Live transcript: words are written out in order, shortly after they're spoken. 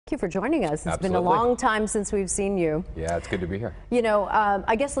Thank you for joining us. It's Absolutely. been a long time since we've seen you. Yeah, it's good to be here. You know,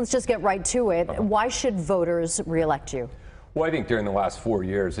 I guess let's just get right to it. Why should voters reelect you? Well, I think during the last 4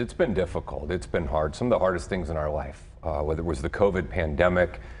 years, it's been difficult. It's been hard. Some of the hardest things in our life, whether it was the COVID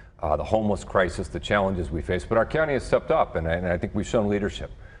pandemic, the homeless crisis, the challenges we face. But our county has stepped up, and I think we've shown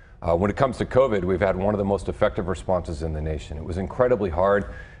leadership. When it comes to COVID, we've had one of the most effective responses in the nation. It was incredibly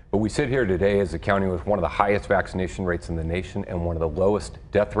hard, but we sit here today as a county with one of the highest vaccination rates in the nation and one of the lowest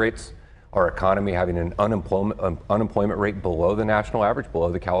death rates. Our economy having an unemployment rate below the national average,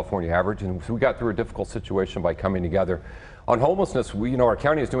 below the California average, and so we got through a difficult situation by coming together. On homelessness, our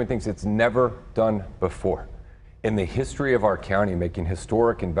county is doing things it's never done before. In the history of our county, making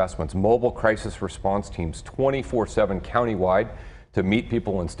historic investments, mobile crisis response teams 24/7 countywide to meet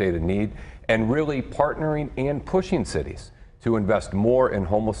people in state of need, and really partnering and pushing cities to invest more in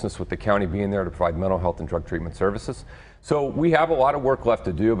homelessness, with the county being there to provide mental health and drug treatment services. So we have a lot of work left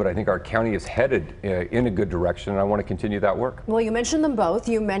to do, but I think our county is headed in a good direction, and I want to continue that work. Well, you mentioned them both.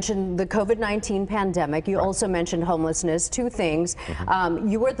 You mentioned the COVID-19 pandemic. You also mentioned homelessness. Two things.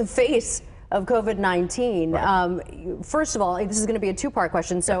 You were the face of COVID-19. First of all, this is going to be a two-part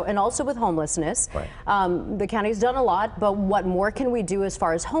question. So, and also with homelessness, the county's done a lot, but what more can we do as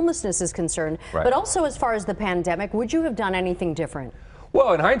far as homelessness is concerned? But also as far as the pandemic, would you have done anything different?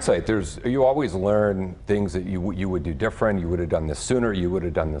 Well, in hindsight, you always learn things that you would do different. You would have done this sooner. You would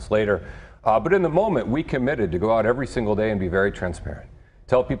have done this later. But in the moment, we committed to go out every single day and be very transparent.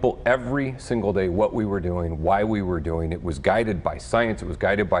 Tell people every single day what we were doing, why we were doing. It was guided by science. It was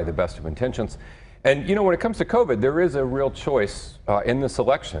guided by the best of intentions. And, when it comes to COVID, there is a real choice in this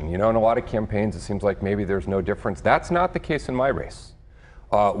election. In a lot of campaigns, it seems like maybe there's no difference. That's not the case in my race.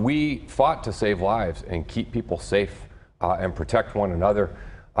 We fought to save lives and keep people safe and protect one another.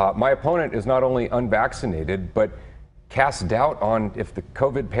 My opponent is not only unvaccinated, but casts doubt on if the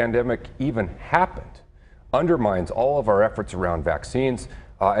COVID pandemic even happened, undermines all of our efforts around vaccines,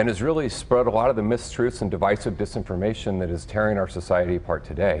 and has really spread a lot of the mistruths and divisive disinformation that is tearing our society apart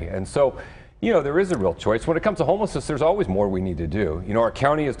today. And so, there is a real choice. When it comes to homelessness, there's always more we need to do. Our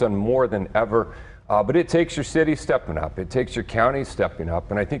county has done more than ever, but it takes your city stepping up. It takes your county stepping up.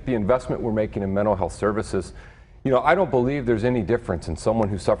 And I think the investment we're making in mental health services, I don't believe there's any difference in someone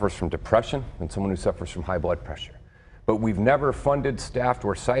who suffers from depression and someone who suffers from high blood pressure. But we've never funded, staffed,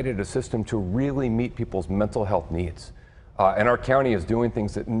 or cited a system to really meet people's mental health needs. And our county is doing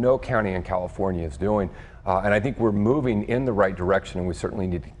things that no county in California is doing. And I think we're moving in the right direction, and we certainly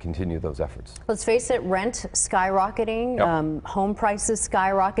need to continue those efforts. Let's face it, rent skyrocketing, home prices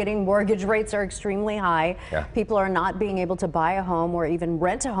skyrocketing, mortgage rates are extremely high. People are not being able to buy a home or even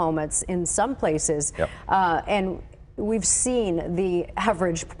rent a home in some places. And we've seen the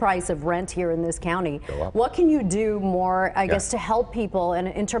average price of rent here in this county. What can you do more, I guess, to help people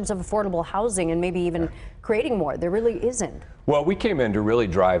in terms of affordable housing and maybe even creating more? There really isn't. Well, we came in to really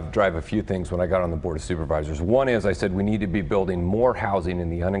drive a few things when I got on the Board of Supervisors. One is, I said we need to be building more housing in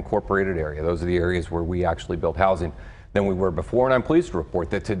the unincorporated area. Those are the areas where we actually build housing than we were before. And I'm pleased to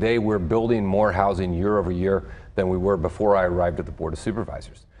report that today we're building more housing year over year than we were before I arrived at the Board of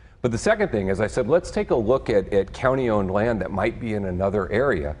Supervisors. But the second thing is, I said, let's take a look at county-owned land that might be in another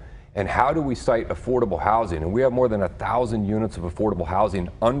area, and how do we site affordable housing? And we have more than 1,000 units of affordable housing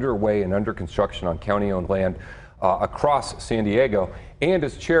underway and under construction on county-owned land across San Diego. And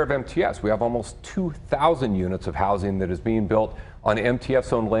as chair of MTS, we have almost 2,000 units of housing that is being built on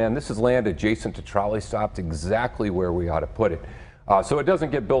MTS-owned land. This is land adjacent to trolley stops, exactly where we ought to put it. So it doesn't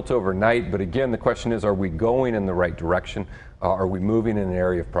get built overnight, but again, the question is, are we going in the right direction? Are we moving in an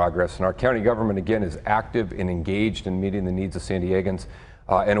area of progress? And our county government, again, is active and engaged in meeting the needs of San Diegans.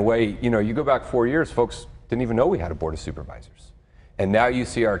 In a way, you go back 4 years, folks didn't even know we had a Board of Supervisors. And now you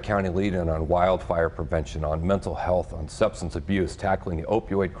see our county leading on wildfire prevention, on mental health, on substance abuse, tackling the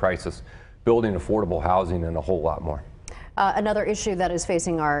opioid crisis, building affordable housing, and a whole lot more. Another issue that is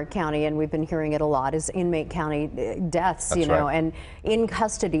facing our county, and we've been hearing it a lot, is inmate county deaths, and in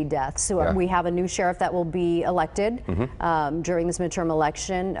custody deaths. So we have a new sheriff that will be elected during this midterm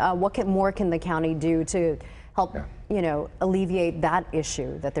election. What more can the county do to help, alleviate that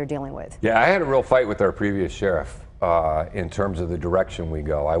issue that they're dealing with? Yeah, I had a real fight with our previous sheriff in terms of the direction we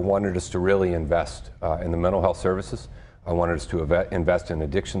go. I wanted us to really invest in the mental health services. I wanted us to invest in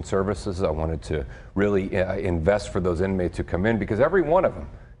addiction services. I wanted to really invest for those inmates who come in, because every one of them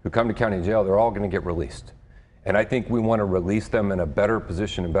who come to county jail, they're all going to get released. And I think we want to release them in a better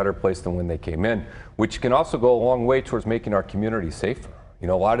position, a better place than when they came in, which can also go a long way towards making our community safer.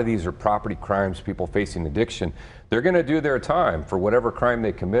 A lot of these are property crimes, people facing addiction. They're going to do their time for whatever crime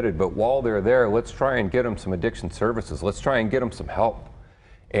they committed, but while they're there, let's try and get them some addiction services. Let's try and get them some help.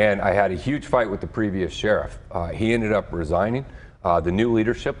 And I had a huge fight with the previous sheriff. He ended up resigning. The new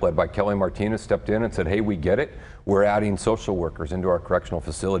leadership, led by Kelly Martinez, stepped in and said, hey, we get it. We're adding social workers into our correctional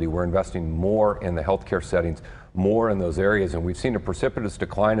facility. We're investing more in the healthcare settings, more in those areas. And we've seen a precipitous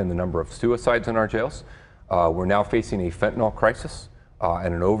decline in the number of suicides in our jails. We're now facing a fentanyl crisis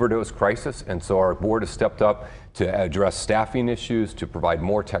and an overdose crisis. And so our board has stepped up to address staffing issues, to provide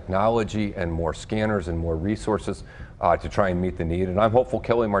more technology and more scanners and more resources to try and meet the need. And I'm hopeful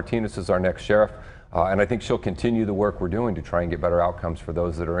Kelly Martinez is our next sheriff. And I think she'll continue the work we're doing to try and get better outcomes for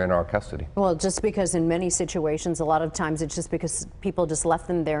those that are in our custody. Well, just because in many situations, a lot of times it's just because people just left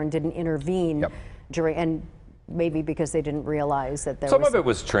them there and didn't intervene. Yep. And maybe because they didn't realize that there was... Some of it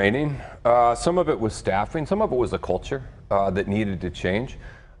was training, some of it was staffing, some of it was a culture that needed to change.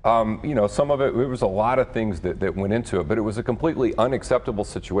 You know, some of it was a lot of things that went into it, but it was a completely unacceptable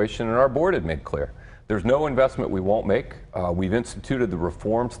situation, and our board had made clear. There's no investment we won't make. We've instituted the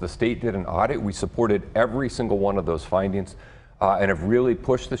reforms. The state did an audit. We supported every single one of those findings and have really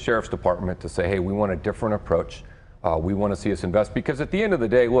pushed the sheriff's department to say, hey, we want a different approach. We want to see us invest, because at the end of the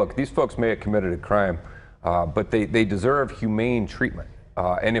day, look, these folks may have committed a crime, but they deserve humane treatment.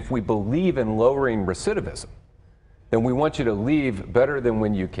 And if we believe in lowering recidivism, then we want you to leave better than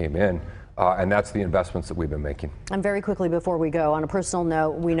when you came in. And that's the investments that we've been making. And very quickly before we go, on a personal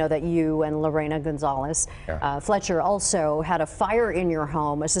note, we know that you and Lorena Gonzalez, Fletcher, also had a fire in your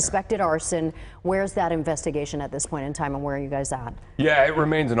home, a suspected arson. Where's that investigation at this point in time, and where are you guys at? Yeah, it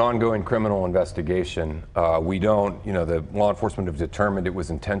remains an ongoing criminal investigation. We don't, you know, the law enforcement have determined it was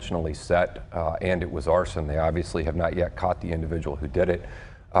intentionally set and it was arson. They obviously have not yet caught the individual who did it.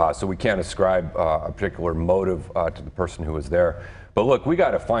 So we can't ascribe a particular motive to the person who was there. But look, we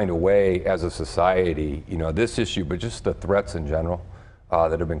got to find a way as a society, you know, this issue, but just the threats in general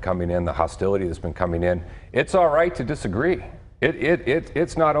that have been coming in, the hostility that's been coming in. It's all right to disagree.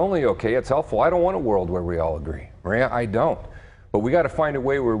 It's not only okay, it's helpful. I don't want a world where we all agree. Maria, I don't. But we got to find a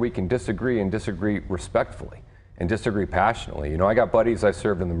way where we can disagree and disagree respectfully and disagree passionately. You know, I got buddies I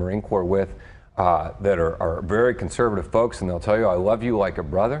served in the Marine Corps with that are very conservative folks, and they'll tell you, I love you like a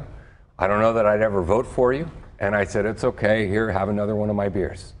brother. I don't know that I'd ever vote for you. And I said, it's okay, here, have another one of my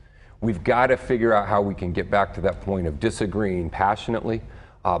beers. We've got to figure out how we can get back to that point of disagreeing passionately,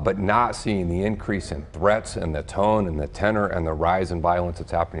 but not seeing the increase in threats and the tone and the tenor and the rise in violence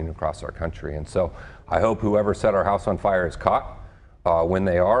that's happening across our country. And so I hope whoever set our house on fire is caught. When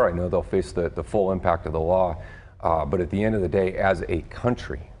they are, I know they'll face the full impact of the law. But at the end of the day, as a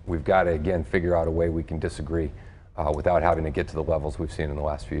country, we've got to, again, figure out a way we can disagree without having to get to the levels we've seen in the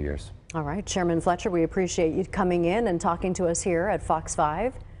last few years. All right, Chairman Fletcher, we appreciate you coming in and talking to us here at Fox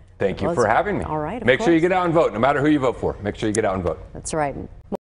 5. Thank you for having me. All right. Make sure you get out and vote, no matter who you vote for. Make sure you get out and vote. That's right.